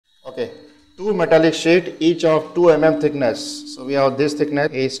Okay, two metallic sheet each of 2 mm thickness. So we have this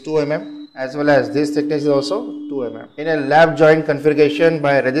thickness is 2 mm as well as this thickness is also 2 mm. In a lap joint configuration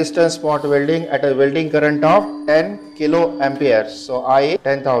by resistance spot welding at a welding current of 10 kilo amperes. So I is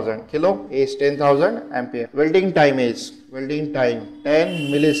 10,000. Kilo is 10,000 ampere. Welding time 10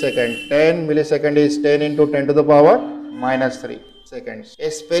 millisecond. 10 millisecond is 10 into 10 to the power minus 3 seconds.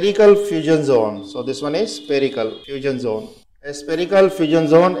 A spherical fusion zone. So this one is spherical fusion zone. A spherical fusion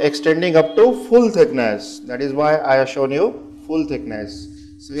zone extending up to full thickness. That is why I have shown you full thickness.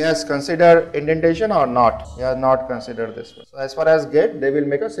 So he has considered indentation or not? He has not considered this one. So as far as gate, they will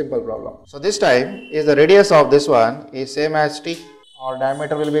make a simple problem. So this time is the radius of this one is same as t, or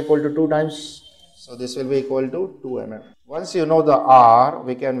diameter will be equal to 2 times. So this will be equal to 2 mm. Once you know the R,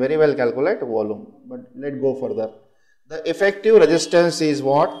 we can very well calculate volume. But let's go further. The effective resistance is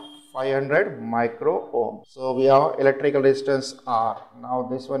what? 500 micro ohm. So we have electrical resistance R. Now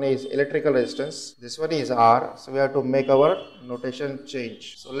this one is electrical resistance. This one is R. So we have to make our notation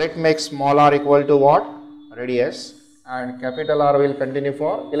change. So let's make small r equal to what? Radius. And capital R will continue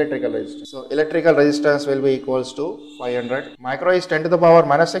for electrical resistance. So electrical resistance will be equals to 500. Micro is 10 to the power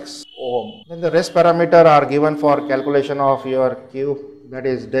minus 6 ohm. Then the rest parameter are given for calculation of your Q. That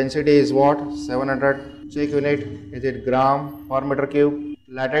is density is what? 700. Check unit. Is it gram per meter cube?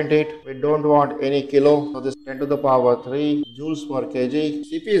 Latent heat, we don't want any kilo, so this 10 to the power 3 joules per kg.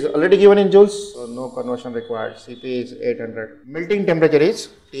 Cp is already given in joules, so no conversion required. Cp is 800. Melting temperature is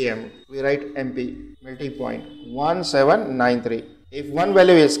Tm. We write MP, melting point 1793. If one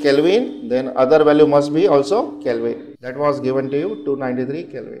value is Kelvin, then other value must be also Kelvin. That was given to you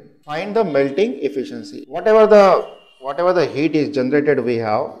 293 Kelvin. Find the melting efficiency. Whatever the heat is generated we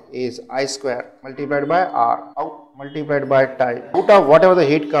have is I square multiplied by R out multiplied by time. Out of whatever the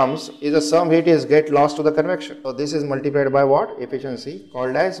heat comes is the sum heat is get lost to the convection. So this is multiplied by what? Efficiency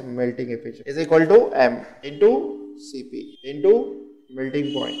called as melting efficiency is equal to M into Cp into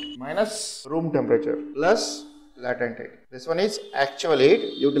melting point minus room temperature plus latent heat. This one is actual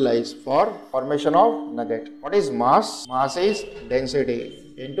heat utilized for formation of nugget. What is mass? Mass is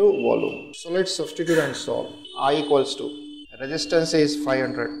density into volume. So let's substitute and solve. I equals to resistance is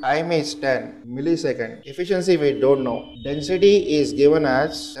 500, time is 10 millisecond, efficiency we don't know, density is given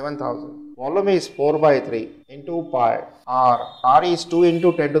as 7000, volume is 4 by 3 into pi, R is 2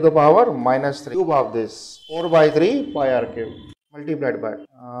 into 10 to the power minus 3, cube of this, 4 by 3 pi r cube, multiplied by,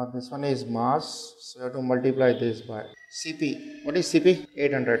 this one is mass, so you have to multiply this by, Cp, what is Cp?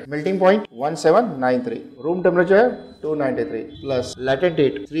 800, melting point 1793, room temperature 293 plus latent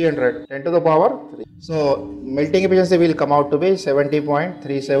heat 300, 10 to the power 3. So melting efficiency will come out to be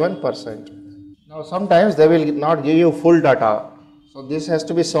 70.37%. Now sometimes they will not give you full data. So this has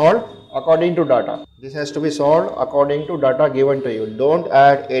to be solved according to data. This has to be solved according to data given to you. Don't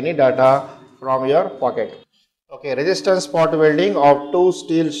add any data from your pocket. Okay, resistance spot welding of 2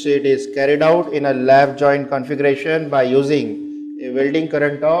 steel sheet is carried out in a lap joint configuration by using a welding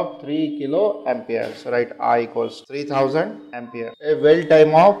current of 3 kilo ampere. So write I equals 3000 ampere. A weld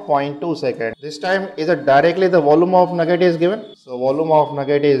time of 0.2 second. This time is it directly the volume of nugget is given. So volume of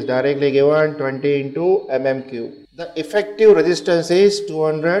nugget is directly given 20 into mm cube. The effective resistance is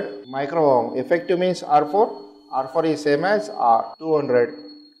 200 micro ohm. Effective means R4. R4 is same as R. 200.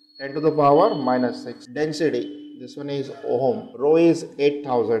 10 to the power minus 6. Density. This one is ohm. Rho is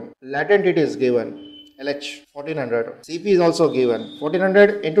 8000. Latent heat is given. LH 1400. Cp is also given.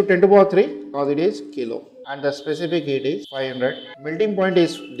 1400 into 10 to the power 3 because it is kilo. And the specific heat is 500. Melting point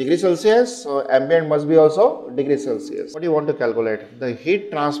is degree Celsius. So ambient must be also degree Celsius. What do you want to calculate? The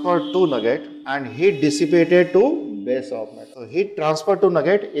heat transferred to nugget and heat dissipated to base of nugget. So heat transferred to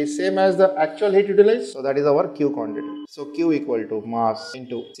nugget is same as the actual heat utilized. So that is our Q quantity. So Q equal to mass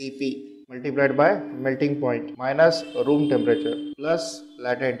into Cp multiplied by melting point minus room temperature plus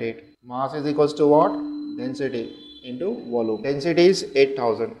latent heat. Mass is equals to what? Density into volume. Density is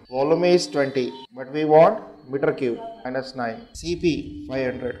 8000. Volume is 20. But we want meter cube minus 9. Cp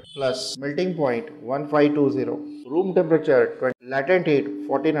 500 plus melting point 1520. Room temperature 20. Latent heat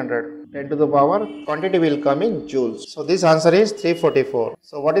 1400. 10 to the power. Quantity will come in joules. So this answer is 344.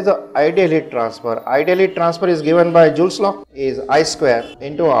 So what is the ideal heat transfer? Ideal heat transfer is given by Joule's law is I square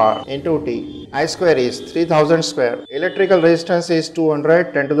into R into T. I square is 3000 square. Electrical resistance is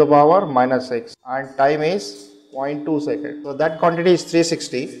 200 10 to the power minus 6 and time is 0.2 seconds. So that quantity is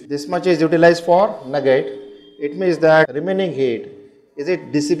 360. This much is utilized for nugget. It means that remaining heat is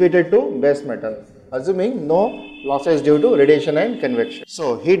it dissipated to base metal, assuming no losses due to radiation and convection.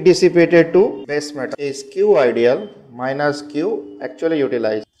 So heat dissipated to base metal is Q ideal minus Q actually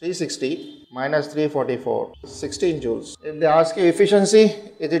utilized. 360 minus 344, 16 joules. If they ask you efficiency,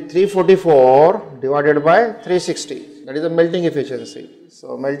 is it 344 divided by 360? That is the melting efficiency.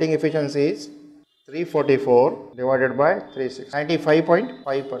 So melting efficiency is 344 divided by 360,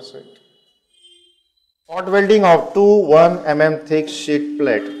 95.5%. Spot welding of two 1 mm thick sheet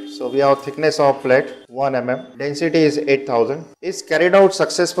plate. So we have thickness of plate 1 mm, density is 8000, is carried out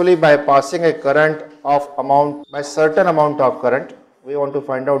successfully by passing a current of by certain amount of current. We want to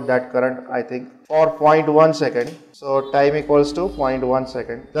find out that current, I think, for 0.1 second. So time equals to 0.1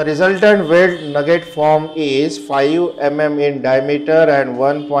 second. The resultant weld nugget form is 5 mm in diameter and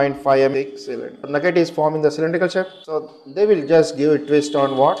 1.5 mm thick cylinder. The nugget is formed in the cylindrical shape. So they will just give a twist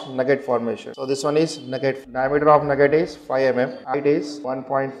on what? Nugget formation. So this one is nugget. Diameter of nugget is 5 mm. Height is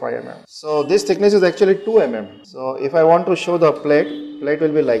 1.5 mm. So this thickness is actually 2 mm. So if I want to show the plate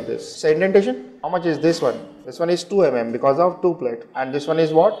will be like this. So indentation, how much is this one? This one is 2 mm because of 2 plate, and this one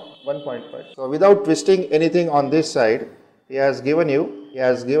is what? 1.5. So without twisting anything on this side, he has given you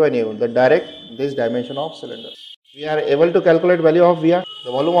the this dimension of cylinder. We are able to calculate value of VR. The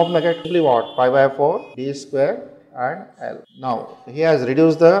volume of nugget simply what? Pi by 4 d square and L. Now he has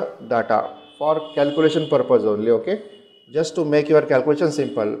reduced the data for calculation purpose only, okay? Just to make your calculation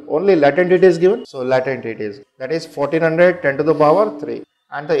simple, only latent heat is given. So latent heat is, that is 1400 10 to the power 3,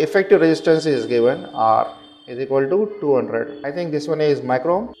 and the effective resistance is given R is equal to 200. I think this one is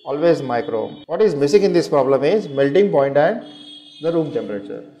micro, always micro. What is missing in this problem is melting point and the room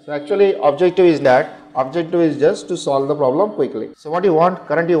temperature. So actually objective is just to solve the problem quickly. So what you want,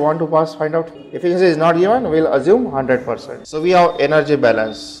 current you want to pass, find out. Efficiency is not given, we'll assume 100%. So we have energy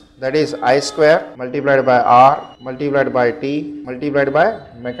balance, that is I square multiplied by R multiplied by T multiplied by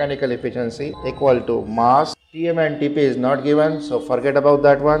mechanical efficiency equal to mass. Tm and Tp is not given, so forget about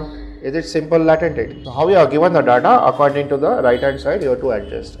that one. Is it simple latent heat? So how you are given the data, according to the right hand side you have to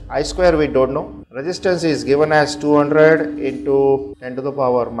adjust. I square we don't know. Resistance is given as 200 into 10 to the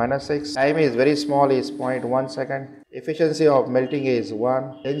power minus 6. Time is very small, is 0.1 second. Efficiency of melting is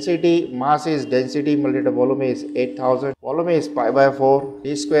 1. Density, mass is density multiplied by volume is 8000. Volume is pi by 4.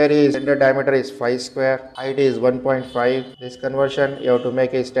 D square is, cylinder diameter is 5 square. Height is 1.5. This conversion you have to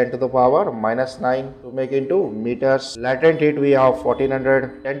make is 10 to the power minus 9 to make into meters. Latent heat we have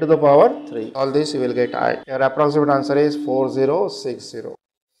 1400 10 to the power 3. All this you will get I. Your approximate answer is 4060.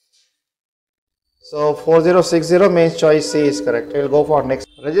 So 4060 means choice C is correct. We will go for next.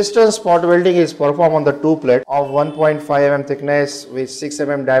 Resistance spot welding is performed on the two plate of 1.5 mm thickness with 6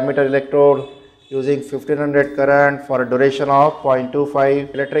 mm diameter electrode using 1500 current for a duration of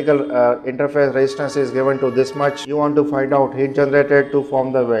 0.25. Electrical interface resistance is given to this much. You want to find out heat generated to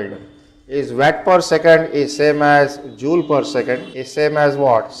form the weld. Is watt per second is same as joule per second is same as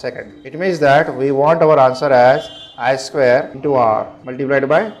what? Second. It means that we want our answer as I square into R multiplied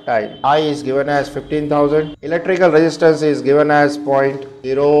by time. I is given as 15,000. Electrical resistance is given as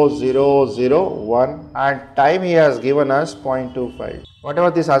 0.0001 and time he has given us 0.25.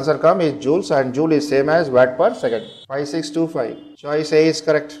 Whatever this answer comes is joules, and joule is same as watt per second. 5625. Choice A is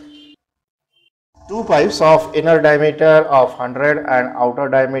correct. Two pipes of inner diameter of 100 and outer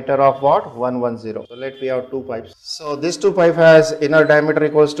diameter of what? 110. So let we have two pipes. So this two pipe has inner diameter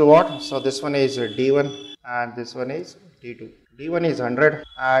equals to what? So this one is D1 and this one is D2. D1 is 100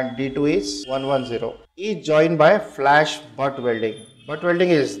 and D2 is 110. Each joined by flash butt welding. Butt welding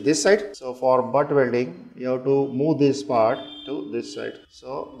is this side. So for butt welding, you have to move this part to this side.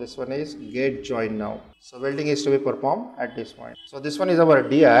 So this one is gate joint now. So welding is to be performed at this point. So this one is our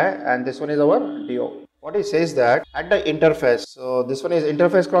DI and this one is our DO. What it says that at the interface, so this one is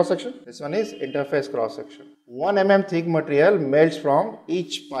interface cross section, this one is interface cross section. 1 mm thick material melts from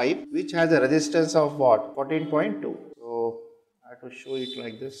each pipe which has a resistance of what? 14.2. So I have to show it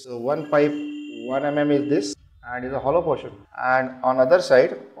like this. So one pipe 1 mm is this and is a hollow portion, and on other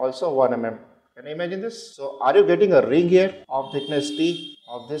side also 1 mm. Can you imagine this? So are you getting a ring here of thickness T,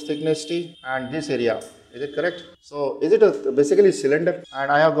 of this thickness T and this area? Is it correct? So is it a basically cylinder,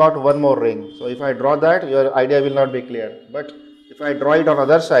 and I have got one more ring. So if I draw that, your idea will not be clear. But if I draw it on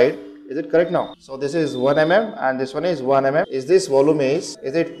other side, is it correct now? So this is 1 mm and this one is 1 mm. Is this volume is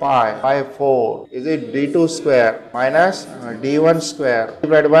it pi by 4? Is it D2 square minus D1 square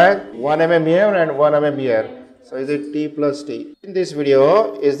divided by 1 mm here and 1 mm here? So is it T plus T? In this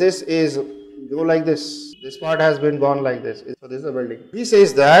video, this go like this. This part has been gone like this. So this is the welding. He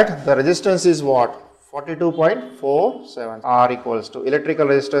says that the resistance is what? 42.47. R equals to electrical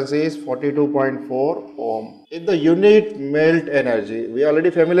resistance is 42.4 ohm. In the unit melt energy, we are already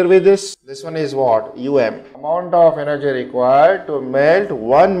familiar with this. This one is what? UM. Amount of energy required to melt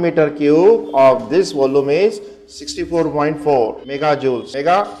 1 meter cube of this volume is 64.4 megajoules.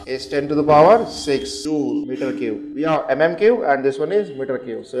 Mega is 10 to the power 6 joule meter cube. We have mm cube and this one is meter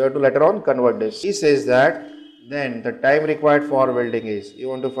cube. So you have to later on convert this. He says that then the time required for welding is, you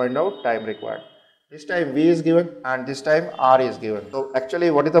want to find out time required. This time V is given and this time R is given. So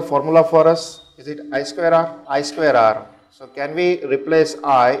actually what is the formula for us? Is it I square R? I square R. So can we replace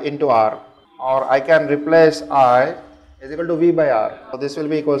I into R? Or I can replace I is equal to V by R. So this will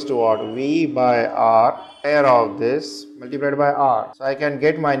be equals to what? V by R square of this multiplied by R. So I can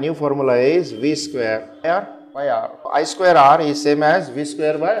get my new formula is V square by R. I square R is same as V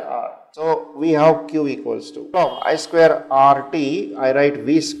square by R. So we have Q equals to, from I square RT, I write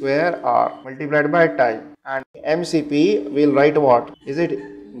V square R multiplied by time, and MCP will write what? Is it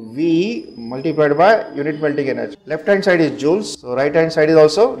V multiplied by unit melting energy. Left hand side is joules, so right hand side is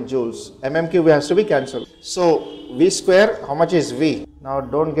also joules. MMQ has to be cancelled. So V square, how much is V? Now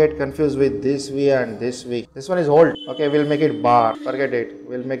don't get confused with this V and this V. This one is volt. Okay, we'll make it bar. Forget it.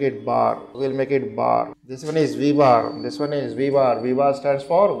 We'll make it bar. We'll make it bar. This one is V bar. This one is V bar. V bar stands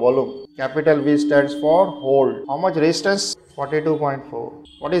for volume. Capital V stands for hold. How much resistance? 42.4.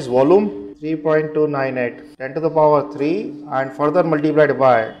 What is volume? 3.298. 10 to the power 3 and further multiplied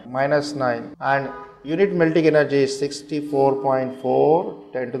by -9. And unit melting energy is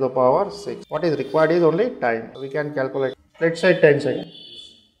 64.4, 10 to the power 6. What is required is only time. We can calculate. Let's say 10 seconds.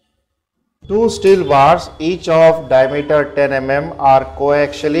 Two steel bars, each of diameter 10 mm, are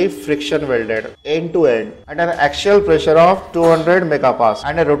coaxially friction welded end to end at an axial pressure of 200 megapascal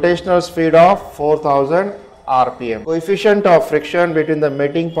and a rotational speed of 4000 rpm. Coefficient of friction between the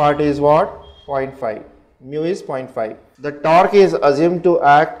mating part is what? 0.5. Mu is 0.5. The torque is assumed to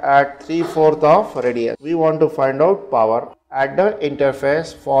act at 3/4 of radius. We want to find out power at the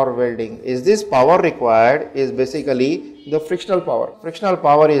interface for welding. Is this power required? Is basically the frictional power. Frictional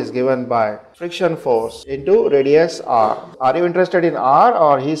power is given by friction force into radius r. Are you interested in r,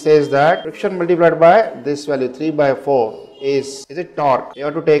 or he says that friction multiplied by this value 3/4 is it torque? You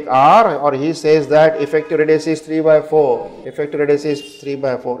have to take r, or he says that effective radius is 3/4. Effective radius is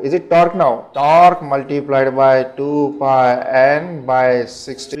 3/4. Is it torque now? Torque multiplied by 2 pi n by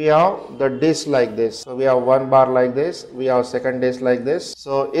 60. We have the disc like this. So we have one bar like this. We have second disc like this.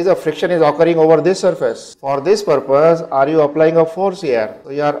 So is a friction is occurring over this surface. For this purpose, are you applying a force here? So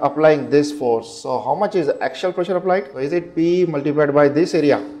you are applying this force. So how much is the axial pressure applied? So is it P multiplied by this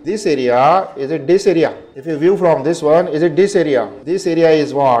area? This area, is it this area? If you view from this one, is it this area? This area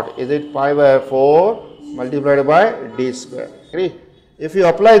is what? Is it pi/4 multiplied by d square? Agree? If you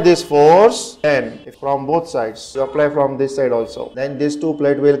apply this force, then if from both sides, you apply from this side also, then these two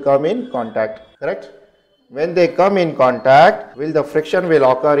plates will come in contact, correct? When they come in contact, the friction will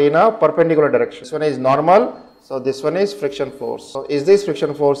occur in a perpendicular direction. This one is normal, so this one is friction force. So is this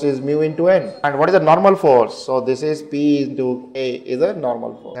friction force is mu into n. And what is the normal force? So this is P into A is a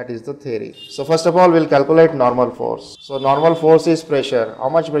normal force. That is the theory. So first of all, we'll calculate normal force. So normal force is pressure. How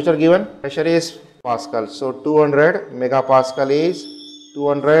much pressure given? Pressure is Pascal. So 200 megapascal is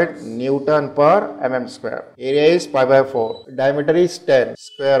 200 Newton per mm square. Area is pi/4. Diameter is 10.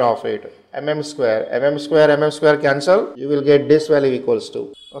 Square of it. Mm square cancel. You will get this value equals to.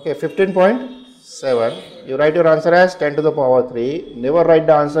 Okay, 15.7. You write your answer as 10 to the power 3. Never write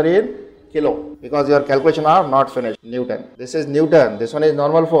the answer in kilo because your calculation are not finished. Newton. This is Newton. This one is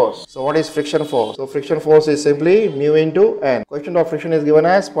normal force. So what is friction force? So friction force is simply mu into n. Coefficient of friction is given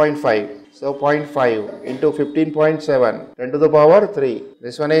as 0.5. So 0.5 into 15.7, 10 to the power 3.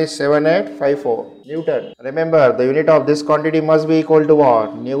 This one is 7854 Newton. Remember, the unit of this quantity must be equal to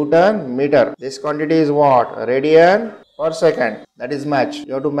what? Newton meter. This quantity is what? Radian per second. That is match.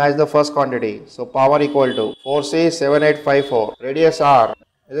 You have to match the first quantity. So power equal to force is 7854. Radius r.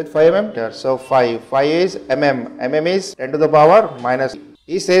 Is it 5 mm? So 5. 5 is mm. Mm is 10 to the power minus.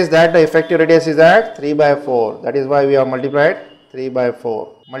 He says that the effective radius is at 3/4. That is why we have multiplied 3/4.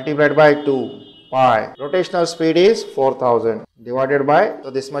 Multiplied by 2 pi. Rotational speed is 4000 divided by, so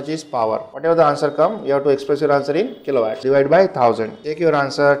this much is power. Whatever the answer come, you have to express your answer in kilowatts. Divide by 1000. Take your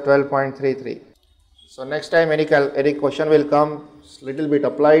answer 12.33. So next time any question will come, little bit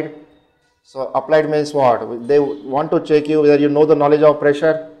applied. So applied means what? They want to check you whether you know the knowledge of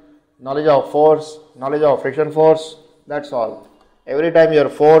pressure, knowledge of force, knowledge of friction force. That's all. Every time your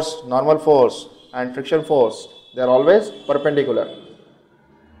force, normal force and friction force, they are always perpendicular.